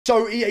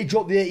So EA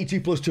dropped the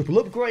 82 plus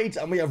triple upgrades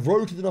and we have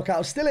Road to the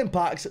Knockout still in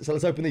packs. So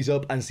let's open these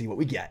up and see what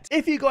we get.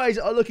 If you guys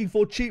are looking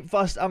for cheap,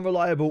 fast and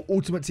reliable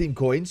Ultimate Team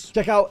coins,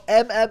 check out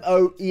MMOEXP.com.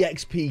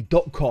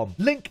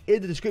 Link in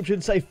the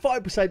description, save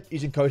 5%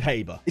 using code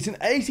HABER. It's an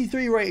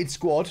 83 rated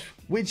squad,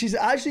 which is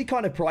actually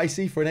kind of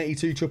pricey for an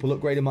 82 triple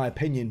upgrade in my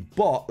opinion.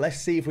 But let's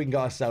see if we can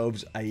get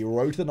ourselves a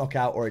Road to the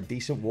Knockout or a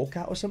decent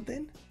walkout or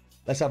something.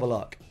 Let's have a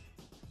look.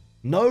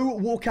 No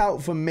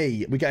walkout for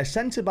me. We get a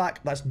centre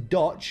back, that's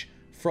Dutch.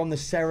 From the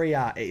Serie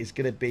A, it is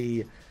going to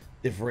be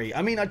De Vries.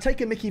 I mean, I'd take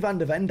a Mickey van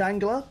der Ven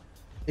Dangler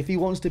if he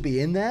wants to be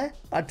in there.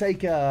 I'd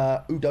take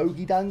a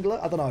Udogi Dangler.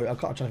 I don't know. I'm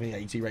trying to think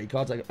 80 rated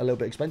cards. Like, a little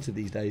bit expensive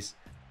these days.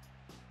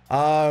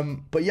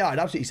 But yeah, I'd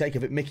absolutely take a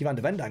Mickey van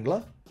der Ven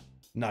Dangler.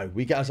 No,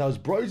 we get ourselves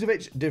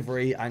Brozovic, De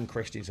Vries, and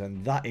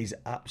Christensen. That is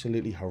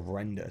absolutely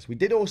horrendous. We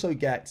did also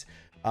get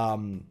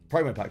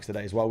promo packs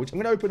today as well, which I'm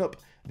going to open up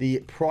the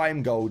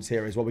prime golds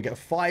here as well. We get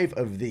 5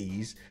 of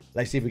these.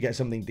 Let's see if we get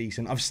something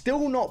decent. I've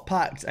still not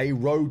packed a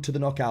Road to the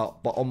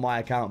Knockout, but on my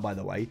account, by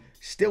the way.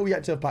 Still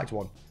yet to have packed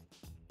one.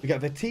 We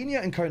get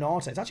Vitinha and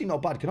Konate. It's actually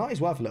not bad.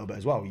 Konate's worth a little bit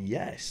as well.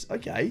 Yes.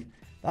 Okay.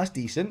 That's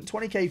decent.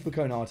 20k for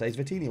Konate. Is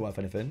Vitinha worth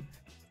anything?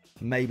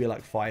 Maybe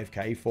like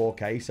 5k,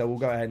 4k. So we'll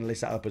go ahead and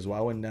list that up as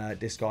well and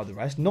discard the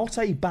rest. Not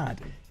a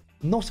bad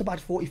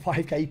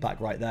 45k pack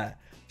right there.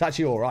 It's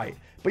actually all right.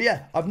 But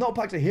yeah, I've not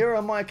packed a hero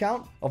on my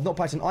account. I've not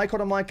packed an icon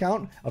on my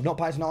account. I've not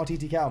packed an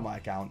RTTK on my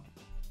account.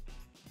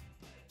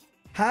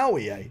 How,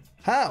 EA?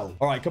 How?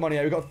 All right, come on,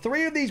 EA. We've got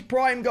 3 of these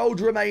prime golds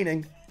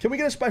remaining. Can we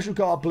get a special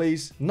card,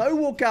 please? No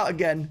walkout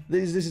again.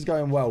 This is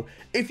going well.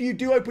 If you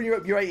do open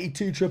your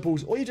 82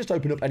 triples, or you just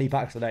open up any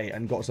packs today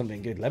and got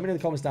something good, let me know in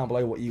the comments down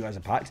below what you guys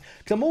have packed.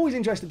 Because I'm always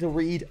interested to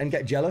read and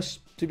get jealous,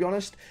 to be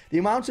honest. The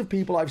amount of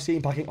people I've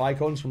seen packing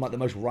icons from like the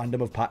most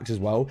random of packs as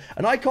well.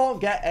 And I can't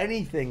get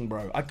anything,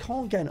 bro. I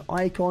can't get an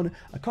icon.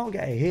 I can't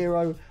get a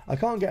hero. I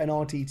can't get an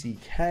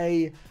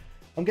RTTK.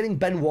 I'm getting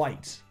Ben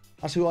White.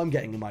 That's who I'm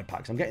getting in my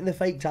packs. I'm getting the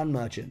fake tan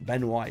merchant,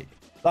 Ben White.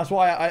 That's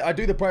why I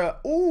do the prayer.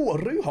 Ooh, a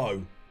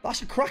Rujo.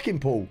 That's a cracking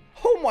pull.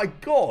 Oh my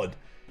god.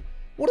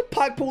 What a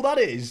pack pull that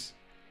is.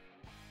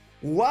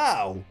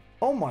 Wow.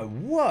 Oh my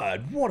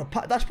word. What a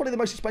pack. That's probably the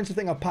most expensive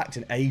thing I've packed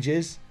in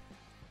ages.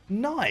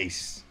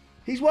 Nice.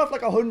 He's worth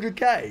like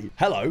 100k.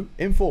 Hello.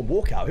 Inform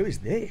walkout. Who is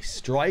this?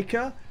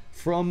 Striker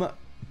from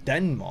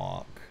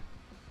Denmark.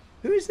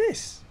 Who is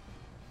this?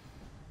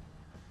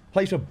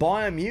 Plays for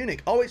Bayern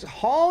Munich. Oh, it's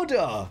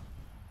harder.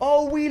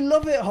 Oh, we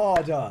love it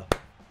harder.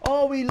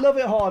 Oh, we love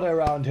it harder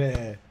around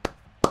here.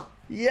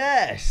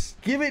 Yes.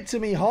 Give it to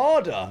me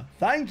harder.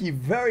 Thank you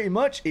very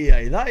much,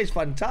 EA. That is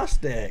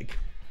fantastic.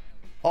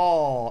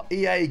 Oh,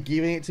 EA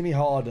giving it to me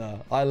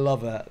harder. I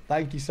love it.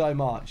 Thank you so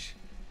much.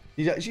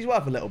 She's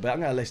worth a little bit.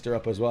 I'm going to list her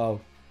up as well.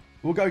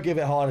 We'll go give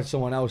it harder to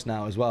someone else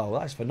now as well.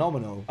 That's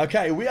phenomenal.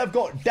 Okay, we have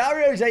got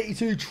Dario's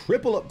 82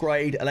 triple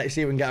upgrade. Let's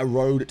see if we can get a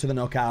Road to the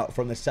Knockout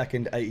from the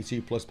second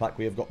 82 plus pack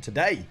we have got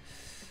today.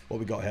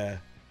 What we got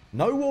here?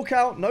 No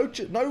walkout,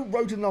 no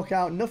Road to the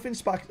Knockout, nothing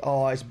spacked.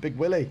 Oh, it's Big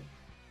Willie.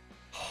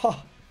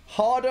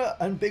 Harder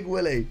and Big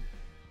Willie.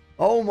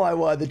 Oh my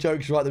word, the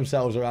jokes write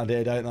themselves around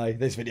here, don't they?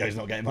 This video's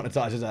not getting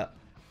monetized, is it?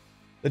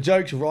 The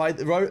jokes ride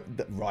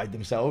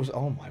themselves.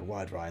 Oh my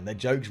word, Ryan. The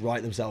jokes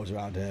write themselves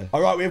around here.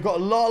 All right, we've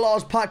got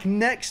Lala's pack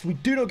next. We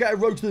do not get a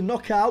Road to the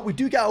Knockout. We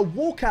do get a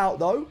walkout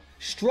though.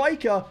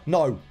 Striker,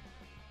 no.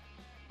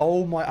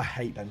 Oh my, I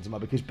hate Benzema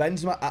because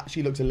Benzema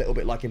actually looks a little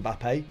bit like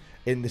Mbappe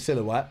in the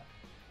silhouette.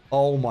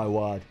 Oh my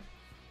word.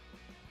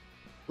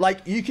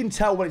 Like, you can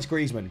tell when it's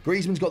Griezmann.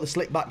 Griezmann's got the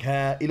slick back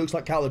hair. He looks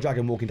like Cal the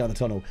Dragon walking down the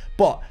tunnel.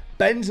 But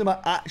Benzema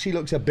actually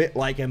looks a bit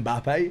like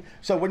Mbappe.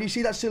 So when you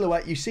see that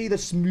silhouette, you see the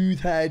smooth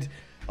head.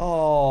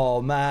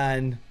 Oh,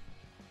 man.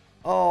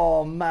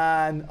 Oh,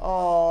 man.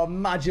 Oh,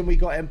 imagine we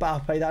got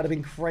Mbappe. That would have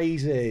been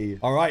crazy.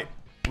 All right.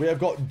 We have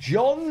got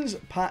John's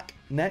pack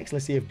next.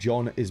 Let's see if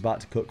John is about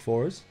to cook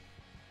for us.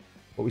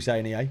 What we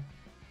saying, EA?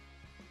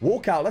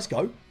 Walkout. Let's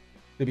go.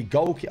 It'll be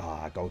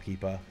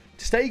goalkeeper.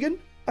 Stegen.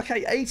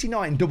 Okay,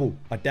 89. Double.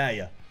 I dare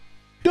you.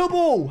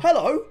 Double.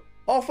 Hello.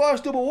 Our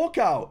first double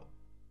walkout.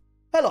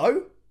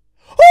 Hello.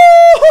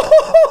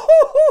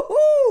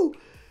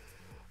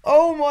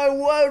 Oh my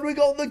word. We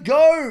got the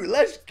goat.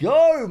 Let's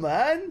go,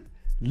 man.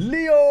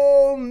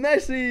 Leo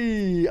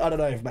Messi. I don't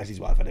know if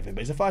Messi's worth anything,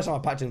 but it's the first time I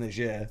packed him this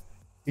year.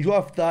 He's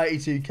worth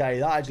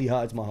 32k. That actually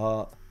hurts my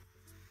heart.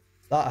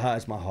 That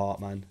hurts my heart,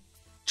 man.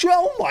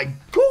 Oh my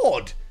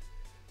god.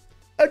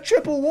 A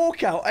triple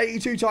walkout,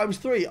 82 times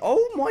 3.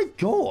 Oh my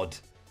god.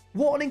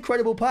 What an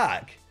incredible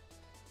pack.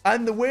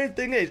 And the weird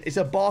thing is, it's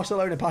a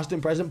Barcelona past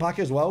and present pack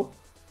as well.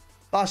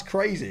 That's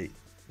crazy.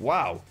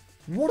 Wow.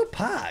 What a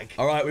pack.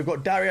 All right, we've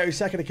got Dario's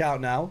second account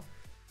now.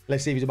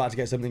 Let's see if he's about to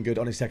get something good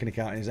on his second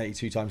account in his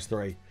 82 times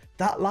 3.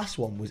 That last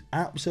one was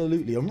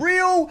absolutely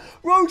unreal.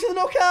 Road to the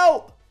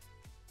Knockout.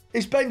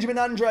 It's Benjamin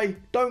Andre.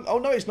 Oh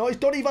no, it's not. It's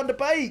Donny van der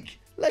Beek.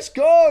 Let's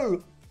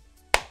go.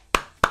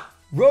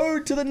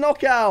 Road to the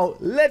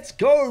Knockout. Let's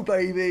go,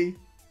 baby.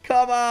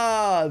 Come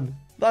on.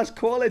 That's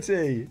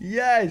quality.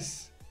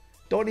 Yes.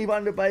 Donny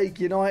van der Beek,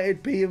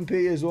 United,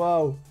 P&P as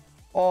well.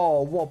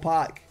 Oh, what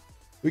pack?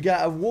 We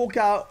get a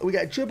walkout. We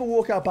get a triple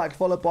walkout pack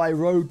followed by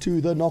road to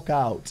the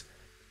knockout.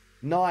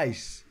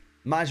 Nice.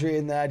 Masri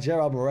in there.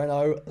 Gerard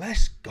Moreno.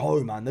 Let's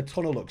go, man. The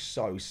tunnel looks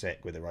so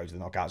sick with the road to the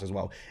knockouts as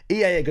well.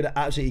 EA are going to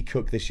absolutely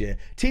cook this year.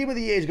 Team of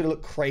the year is going to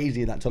look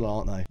crazy in that tunnel,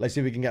 aren't they? Let's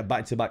see if we can get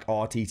back-to-back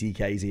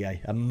RTTKs,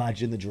 EA.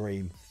 Imagine the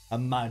dream.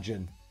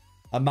 Imagine.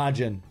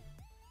 Imagine.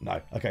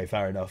 No. Okay,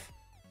 fair enough.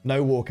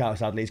 No walkout,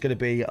 sadly. It's going to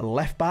be a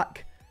left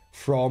back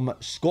from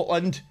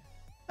Scotland.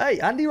 Hey,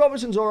 Andy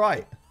Robertson's all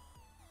right.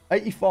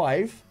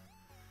 85.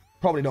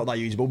 Probably not that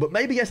usable, but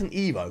maybe gets an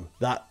Evo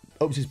that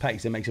ups his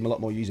pace and makes him a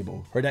lot more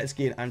usable.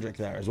 Hradetsky and Andrik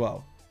there as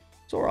well.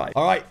 It's all right.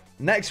 All right,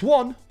 next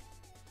one.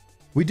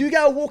 We do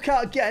get a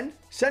walkout again.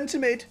 Centre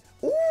mid.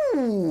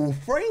 Ooh,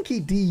 Frankie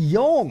de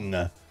Jong.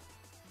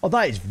 Oh,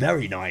 that is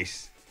very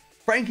nice.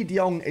 Frankie de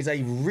Jong is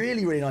a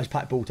really, really nice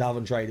pack pull to have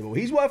untradeable.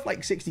 He's worth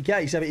like 60k,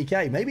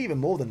 70k, maybe even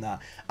more than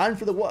that. And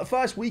for the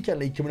first weekend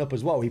league coming up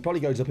as well, he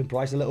probably goes up in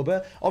price a little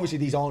bit. Obviously,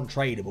 these aren't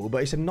tradable,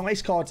 but it's a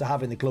nice card to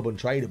have in the club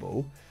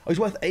untradeable. Oh, he's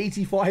worth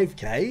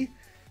 85k.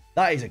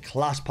 That is a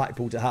class pack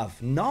pull to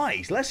have.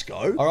 Nice, let's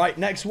go. All right,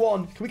 next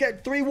one. Can we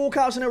get 3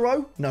 walkouts in a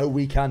row? No,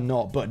 we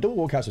cannot, but double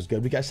walkouts was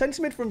good. We get a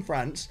centre mid from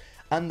France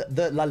and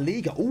the La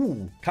Liga.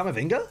 Ooh,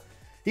 Camavinga.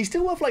 He's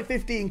still worth like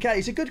 15k.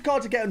 It's a good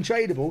card to get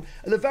untradeable.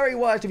 At the very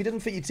worst, if he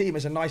doesn't fit your team,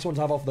 it's a nice one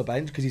to have off the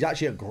bench because he's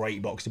actually a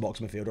great box-to-box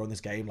midfielder on this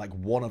game. Like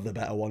one of the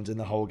better ones in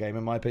the whole game,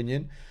 in my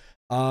opinion.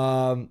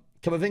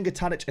 Camavinga,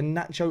 Tadic, and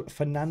Nacho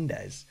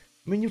Fernandez.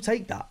 I mean, you'll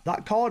take that.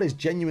 That card is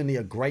genuinely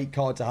a great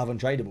card to have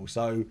untradeable.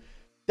 So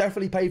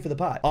definitely pay for the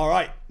pack. All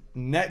right,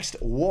 next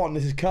one.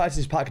 This is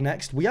Curtis's pack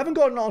next. We haven't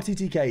got an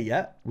RTTK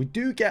yet. We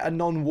do get a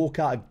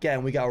non-walkout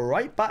again. We get a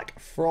right back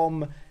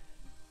from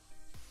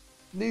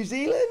New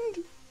Zealand?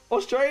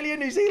 Australia,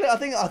 New Zealand.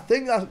 I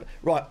think that's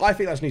right. I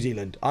think that's New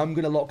Zealand. I'm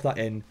gonna lock that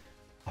in.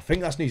 I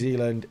think that's New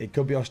Zealand. It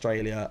could be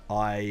Australia.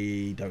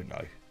 I don't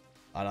know.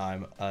 And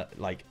I'm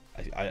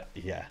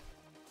yeah.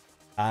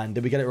 And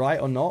did we get it right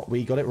or not?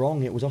 We got it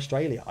wrong. It was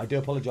Australia. I do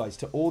apologize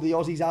to all the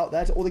Aussies out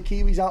there, to all the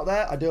Kiwis out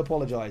there. I do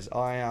apologize.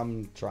 I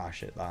am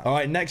trash at that. All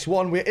right, next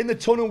one. We're in the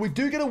tunnel. We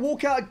do get a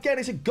walkout again.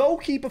 It's a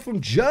goalkeeper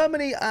from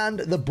Germany, and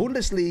the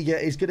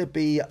Bundesliga is going to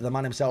be the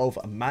man himself,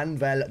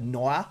 Manuel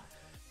Neuer.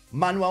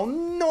 Manuel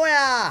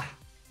Neuer.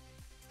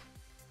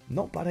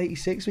 Not bad,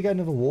 86. We get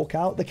another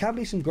walkout. There can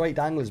be some great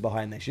danglers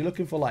behind this. You're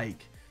looking for,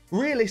 like,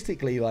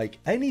 realistically, like,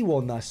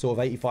 anyone that's sort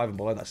of 85 and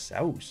below that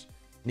sells.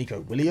 Nico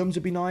Williams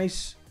would be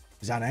nice.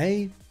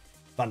 Zane.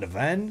 Van der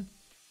Ven.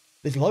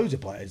 There's loads of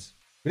players.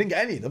 We didn't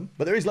get any of them,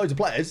 but there is loads of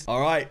players.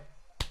 All right.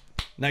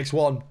 Next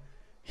one.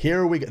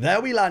 Here we go.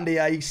 There we land,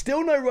 EA.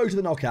 Still no road to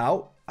the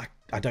knockout.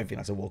 I don't think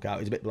that's a walkout.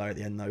 He's a bit below at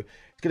the end, though.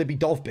 It's going to be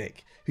Dovbyk,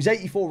 who's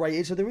 84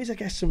 rated. So there is, I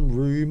guess, some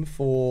room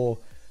for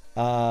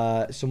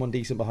someone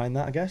decent behind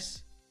that, I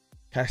guess.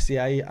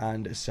 Cassier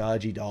and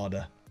Sergi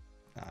Darder.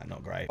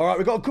 Not great. All right,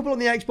 we've got a couple on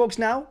the Xbox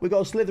now. We've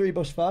got a Slithery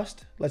bus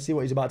first. Let's see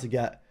what he's about to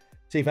get.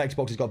 See if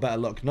Xbox has got better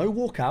luck. No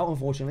walkout,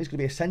 unfortunately. It's going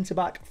to be a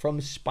centre-back from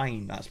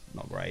Spain. That's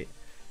not great.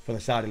 From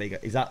the Saudi League.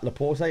 Is that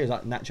Laporte or is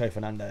that Nacho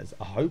Fernandez?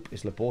 I hope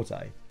it's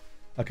Laporte.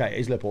 Okay, it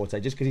is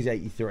Laporte, just because he's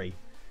 83.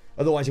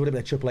 Otherwise, it would have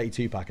been a triple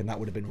 82 pack, and that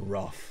would have been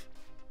rough.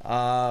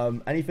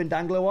 Anything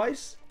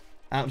dangler-wise?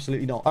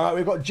 Absolutely not. All right,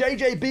 we've got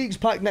JJ Beeks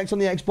pack next on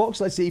the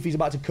Xbox. Let's see if he's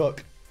about to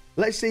cook.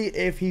 Let's see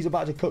if he's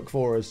about to cook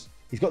for us.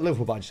 He's got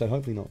Liverpool badge, so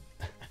hopefully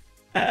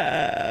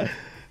not.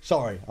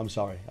 Sorry, I'm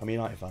sorry. I'm a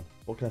United fan.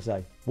 What can I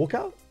say?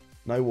 Walkout?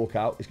 No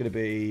walkout. It's going to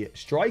be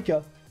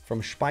striker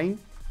from Spain.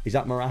 Is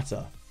that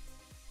Morata?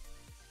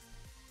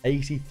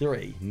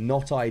 83.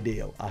 Not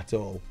ideal at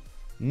all.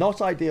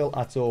 Not ideal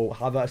at all.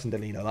 Havertz and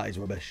Delino. That is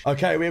rubbish.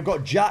 Okay, we've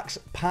got Jack's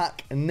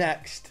pack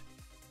next.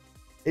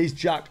 Is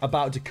Jack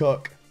about to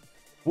cook?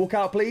 Walk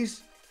out,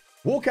 please.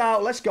 Walk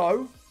out. Let's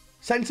go.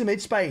 Centre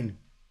mid Spain.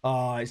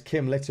 Ah, it's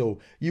Kim Little.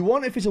 You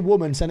want, if it's a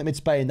woman, centre mid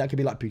Spain, that could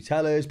be like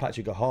Putellas,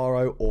 Patrick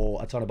Guajaro, or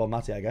Atana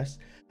Bonmati, I guess.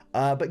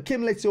 But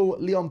Kim Little,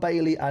 Leon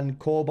Bailey, and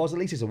Corbos, at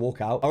least it's a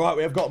walkout. All right,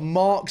 we have got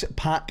Mark's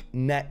pack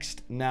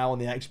next now on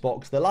the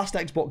Xbox. The last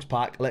Xbox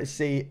pack. Let's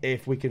see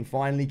if we can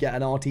finally get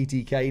an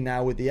RTTK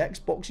now with the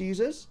Xbox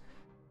users.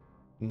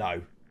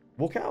 No.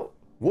 Walkout?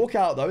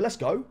 Walkout, though. Let's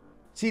go.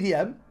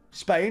 CDM.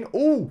 Spain.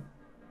 Ooh.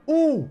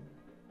 Ooh.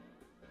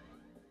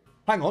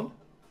 Hang on.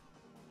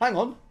 Hang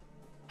on.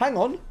 Hang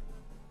on.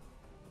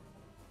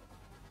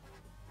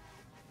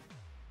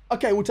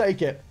 Okay, we'll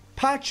take it.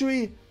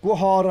 Patrick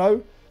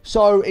Guajaro.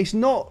 So it's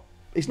not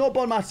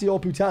Bonmati or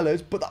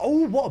Putellas, but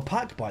oh, what a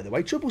pack, by the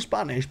way. Triple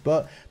Spanish,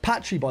 but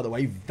Patry, by the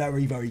way,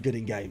 very, very good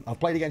in game. I've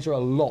played against her a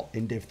lot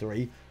in Div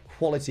 3.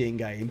 Quality in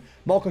game.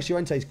 Marcos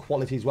Llorente's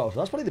quality as well. So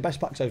that's probably the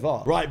best pack so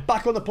far. Right,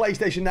 back on the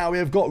PlayStation now. We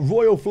have got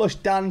Royal Flush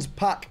Dan's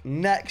pack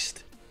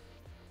next.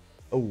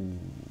 Ooh.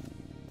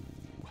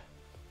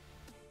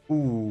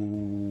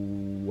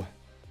 Ooh.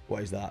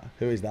 What is that?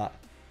 Who is that?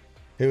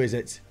 Who is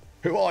it?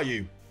 Who are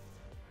you?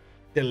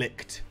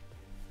 Delict.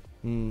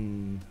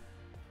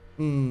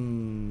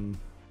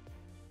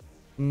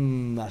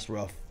 That's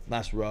rough.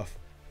 That's rough.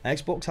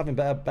 Xbox having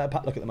better pack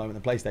luck at the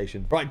moment than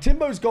PlayStation. Right,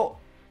 Timbo's got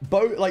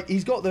both, like,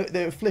 he's got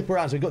the flip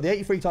around. So he's got the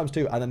 83 times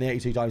 2 and then the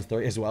 82 times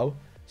 3 as well.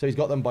 So he's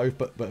got them both,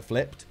 but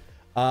flipped.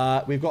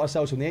 We've got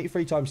ourselves from the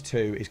 83 times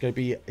 2. It's going to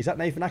be, is that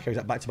Nathan Ake or is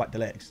that back-to-back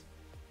Delict?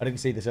 I didn't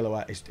see the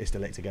silhouette. It's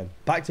Delict again.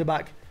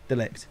 Back-to-back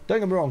Delict. Don't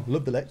get me wrong.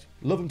 Love Delict.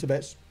 Love him to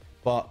bits.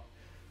 But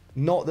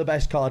not the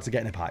best card to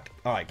get in a pack.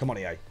 All right, come on,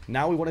 EA.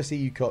 Now we want to see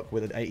you cook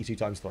with an 82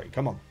 times 3.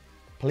 Come on.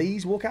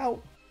 Please walk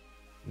out.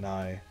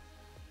 No.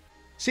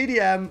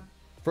 CDM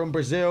from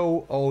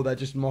Brazil. Oh, they're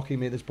just mocking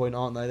me at this point,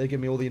 aren't they? They give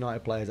me all the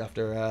United players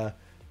after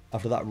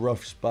that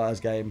rough Spurs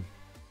game.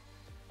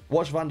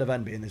 Watch Van der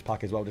Ven be in this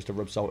pack as well, just to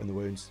rub salt in the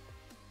wounds.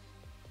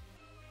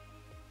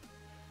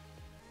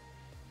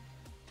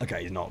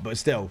 Okay, he's not, but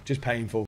still, just painful.